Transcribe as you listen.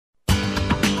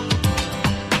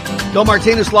Bill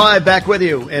Martinez Live, back with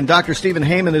you. And Dr. Stephen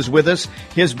Haymon is with us.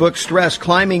 His book, Stress,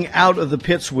 Climbing Out of the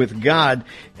Pits with God.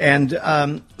 And,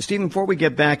 Stephen, before we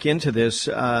get back into this,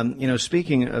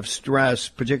 speaking of stress,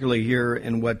 particularly here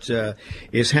in what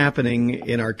is happening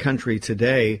in our country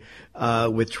today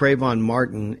with Trayvon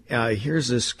Martin, here's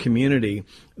this community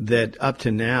that up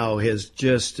to now has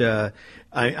just up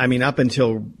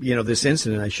until, this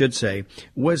incident, I should say,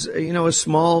 was, a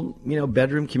small,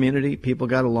 bedroom community. People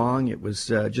got along. It was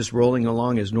just rolling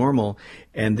along as normal.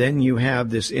 And then you have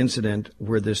this incident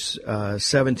where this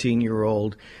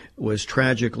 17-year-old was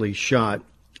tragically shot.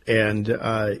 And,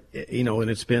 and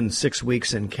it's been 6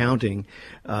 weeks and counting,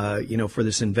 for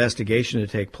this investigation to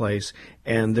take place.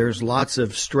 And there's lots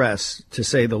of stress, to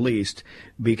say the least,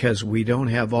 because we don't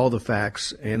have all the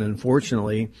facts. And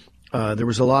unfortunately, there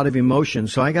was a lot of emotion.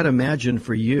 So I got to imagine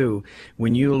for you,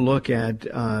 when you look at,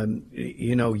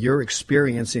 your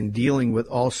experience in dealing with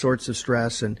all sorts of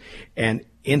stress and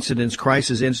incidents,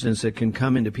 crisis incidents that can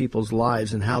come into people's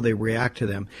lives and how they react to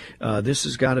them, this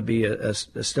has got to be a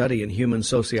study in human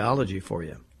sociology for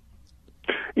you.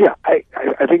 Yeah,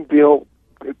 I think, Bill,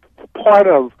 part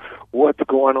of what's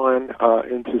going on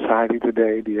in society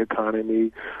today, the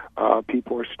economy,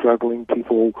 people are struggling,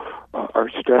 people are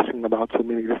stressing about so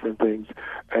many different things.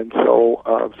 And so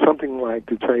something like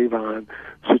the Trayvon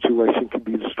situation could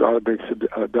be the straw that breaks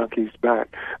a donkey's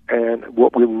back. And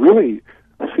what we're really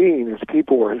seeing is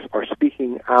people are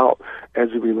speaking out as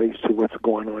it relates to what's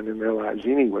going on in their lives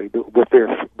anyway, what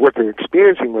they're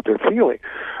experiencing, what they're feeling.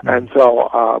 Mm-hmm. And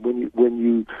so when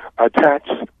you attach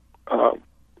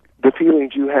the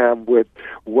feelings you have with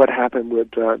what happened with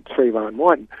Trayvon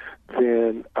Martin,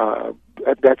 then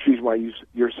that's the reason why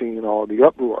you're seeing all the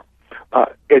uproar.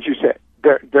 As you said,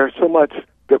 there's so much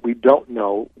that we don't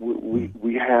know.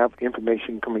 We have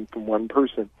information coming from one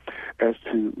person as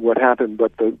to what happened,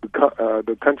 but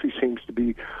the country seems to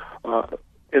be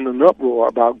in an uproar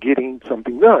about getting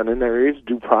something done, and there is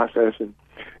due process,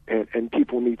 and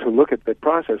people need to look at that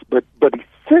process. But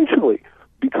essentially,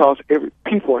 because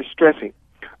people are stressing,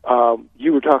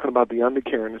 you were talking about the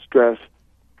undercurrent of stress.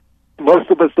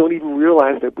 Most of us don't even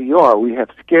realize that we are. We have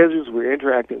schedules. We're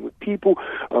interacting with people.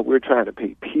 We're trying to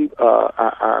pay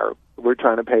we're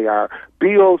trying to pay our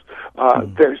bills.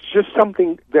 There's just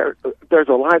something there. There's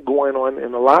a lot going on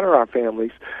in a lot of our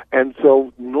families, and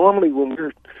so normally when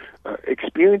we're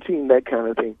experiencing that kind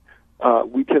of thing,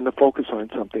 we tend to focus on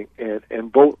something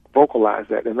and vocalize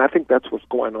that. And I think that's what's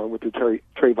going on with the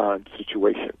Trayvon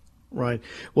situation. Right.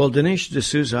 Well, Dinesh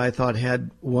D'Souza, I thought,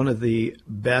 had one of the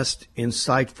best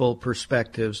insightful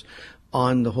perspectives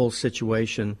on the whole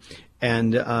situation.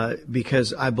 And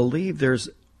because I believe there's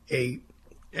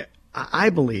I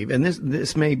believe, and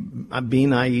this may be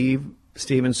naive,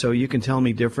 Stephen, so you can tell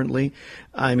me differently.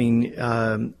 I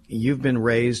mean, you've been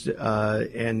raised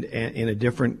and in a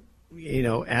different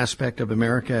aspect of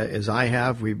America as I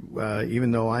have. We,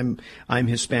 even though I'm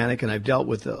Hispanic and I've dealt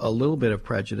with a little bit of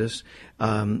prejudice,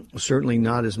 certainly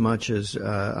not as much as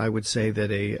I would say that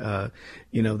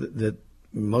that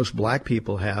most black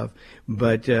people have.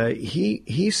 But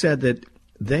he said that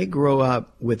they grow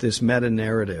up with this meta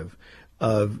narrative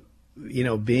of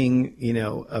being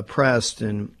oppressed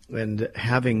and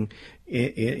having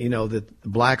that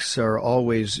blacks are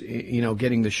always,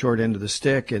 getting the short end of the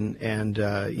stick and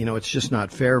it's just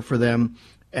not fair for them.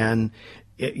 And,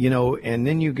 and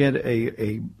then you get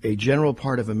a general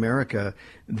part of America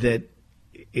that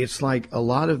it's like a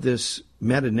lot of this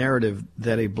meta narrative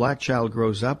that a black child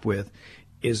grows up with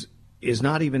is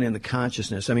not even in the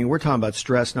consciousness. I mean, we're talking about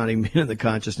stress not even in the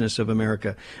consciousness of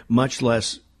America, much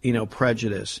less,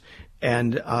 prejudice.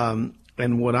 And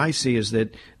what I see is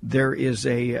that there is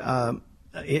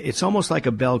it's almost like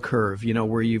a bell curve,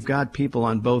 where you've got people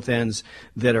on both ends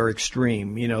that are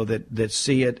extreme, that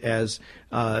see it as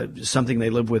something they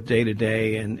live with day to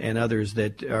day, and others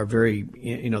that are very,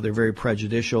 they're very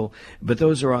prejudicial. But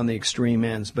those are on the extreme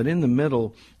ends. But in the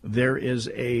middle, there is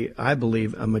I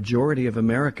believe, a majority of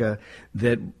America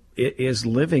that is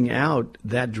living out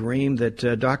that dream that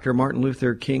Dr. Martin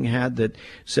Luther King had, that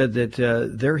said that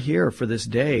they're here for this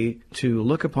day to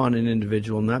look upon an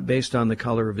individual not based on the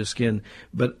color of his skin,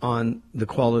 but on the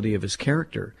quality of his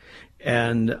character.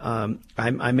 And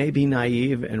I may be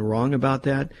naive and wrong about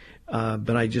that,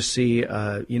 but I just see,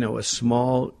 a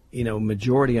small,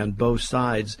 majority on both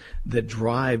sides that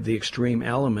drive the extreme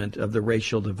element of the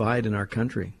racial divide in our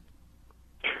country.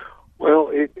 Well,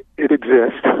 it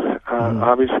exists.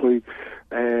 Obviously,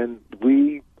 and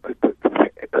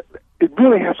it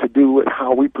really has to do with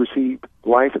how we perceive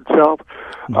life itself,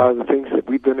 the things that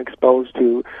we've been exposed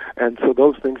to, and so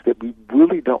those things that we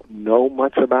really don't know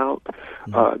much about,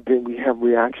 then we have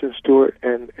reactions to it,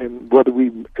 and whether we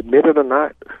admit it or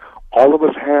not, all of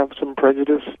us have some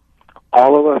prejudice.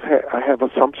 All of us have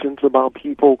assumptions about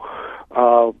people.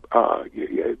 I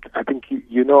think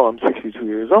you know I'm 62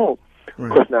 years old. Right.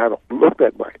 Of course, now I don't look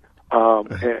that way.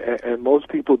 And most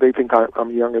people, they think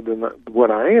I'm younger than what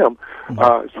I am.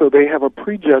 So they have a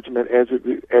prejudgment as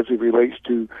it relates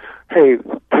to, hey,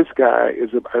 this guy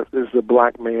is a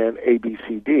black man, A, B,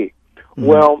 C, D.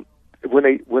 Well, when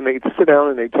they sit down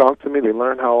and they talk to me, they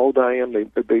learn how old I am. They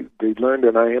learn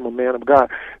that I am a man of God.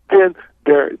 Then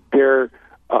their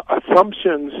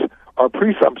assumptions or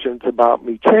presumptions about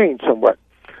me change somewhat.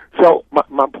 So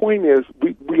my point is,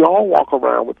 we all walk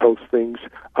around with those things,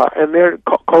 and they're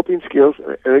coping skills.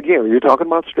 And again, you're talking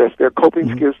about stress. They're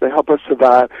coping skills that help us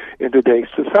survive in today's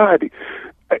society.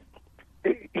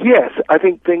 Yes, I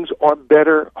think things are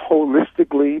better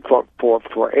holistically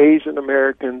for Asian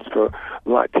Americans, for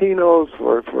Latinos,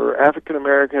 for African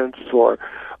Americans, for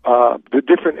the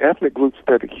different ethnic groups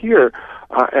that are here.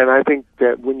 And I think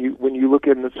that when you look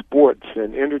into sports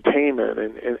and entertainment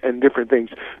and different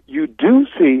things, you do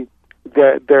see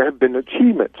that there have been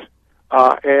achievements.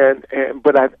 But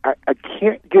I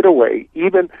can't get away,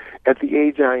 even at the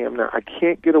age I am now, I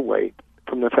can't get away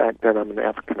from the fact that I'm an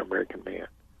African American man.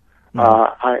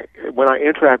 When I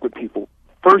interact with people,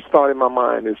 first thought in my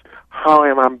mind is, how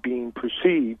am I being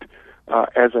perceived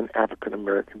as an African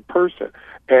American person?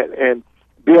 And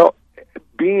Bill,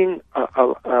 being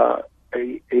a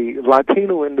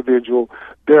Latino individual,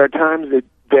 there are times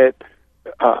that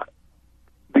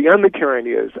the undercurrent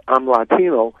is I'm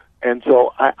Latino, and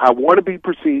so I want to be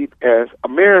perceived as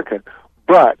American,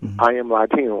 but I am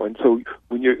Latino. And so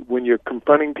when you're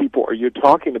confronting people or you're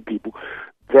talking to people,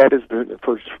 that is the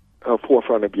first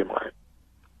forefront of your mind.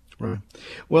 Right.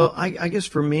 Well, I guess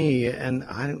for me, and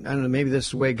I don't know, maybe this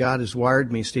is the way God has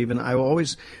wired me, Stephen, I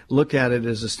always looked at it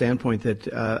as a standpoint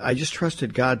that I just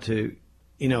trusted God to,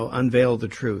 unveil the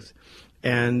truth.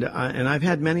 And I've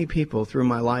had many people through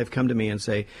my life come to me and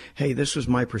say, hey, this was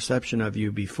my perception of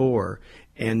you before,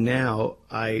 and now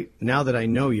that I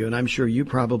know you, and I'm sure you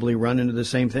probably run into the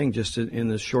same thing just in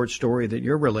the short story that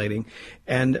you're relating,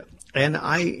 and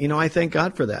I thank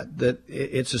God for that. That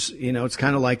it's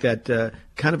kind of like that,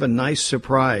 kind of a nice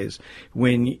surprise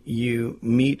when you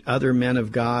meet other men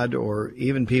of God or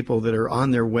even people that are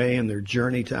on their way in their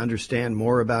journey to understand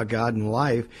more about God and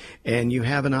life, and you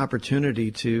have an opportunity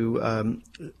to,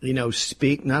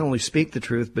 not only speak the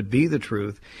truth but be the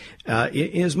truth,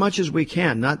 in as much as we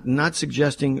can. Not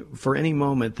suggesting for any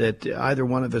moment that either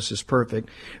one of us is perfect.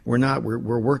 We're not.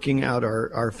 We're working out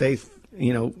our faith,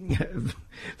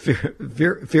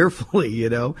 fearfully,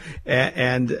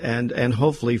 and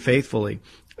hopefully faithfully.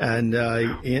 And,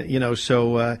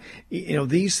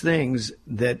 these things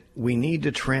that we need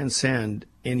to transcend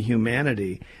in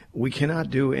humanity, we cannot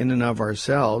do in and of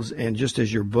ourselves. And just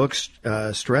as your book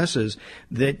stresses,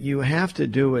 that you have to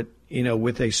do it,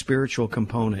 with a spiritual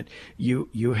component.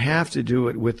 You have to do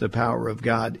it with the power of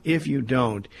God. If you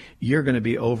don't, you're going to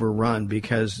be overrun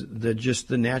because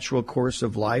the natural course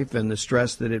of life and the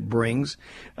stress that it brings,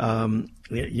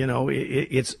 it's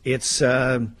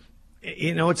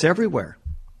everywhere.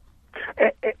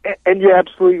 And you're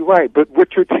absolutely right. But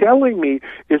what you're telling me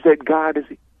is that God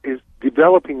is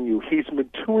developing you. He's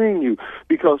maturing you,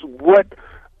 because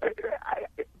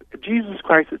Jesus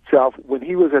Christ itself, when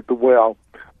he was at the well,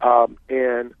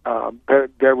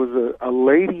 there was a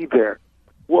lady there.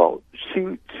 Well,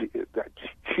 she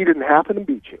didn't happen to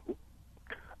be Jew,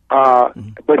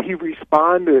 but he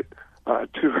responded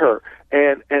to her,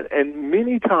 and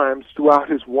many times throughout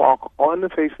his walk on the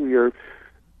face of the earth,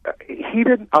 he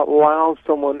didn't allow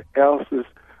someone else's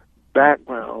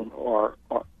background or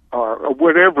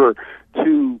whatever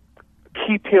to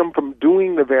keep him from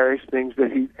doing the various things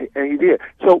that he did.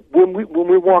 So when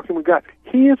we're walking with God,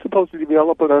 he is supposed to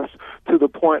develop us to the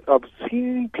point of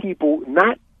seeing people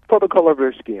not for the color of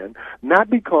their skin, not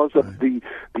because of the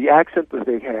accent that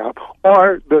they have,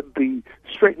 or the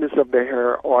straightness of their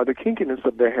hair, or the kinkiness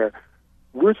of their hair.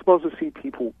 We're supposed to see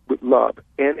people with love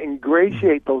and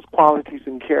ingratiate those qualities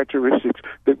and characteristics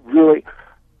that really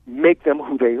make them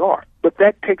who they are. But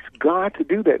that takes God to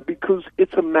do that, because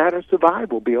it's a matter of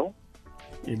survival, Bill.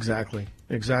 Exactly.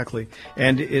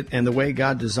 And the way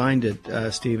God designed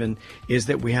it, Stephen, is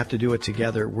that we have to do it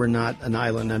together. We're not an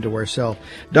island unto ourselves.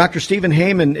 Dr. Stephen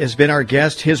Haymon has been our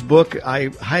guest. His book, I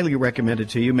highly recommend it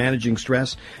to you, Managing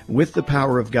Stress with the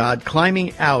Power of God,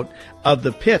 Climbing Out of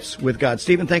the Pits with God.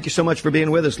 Stephen, thank you so much for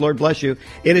being with us. Lord bless you.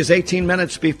 It is 18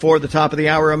 minutes before the top of the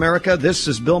hour, America. This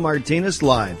is Bill Martinez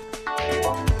Live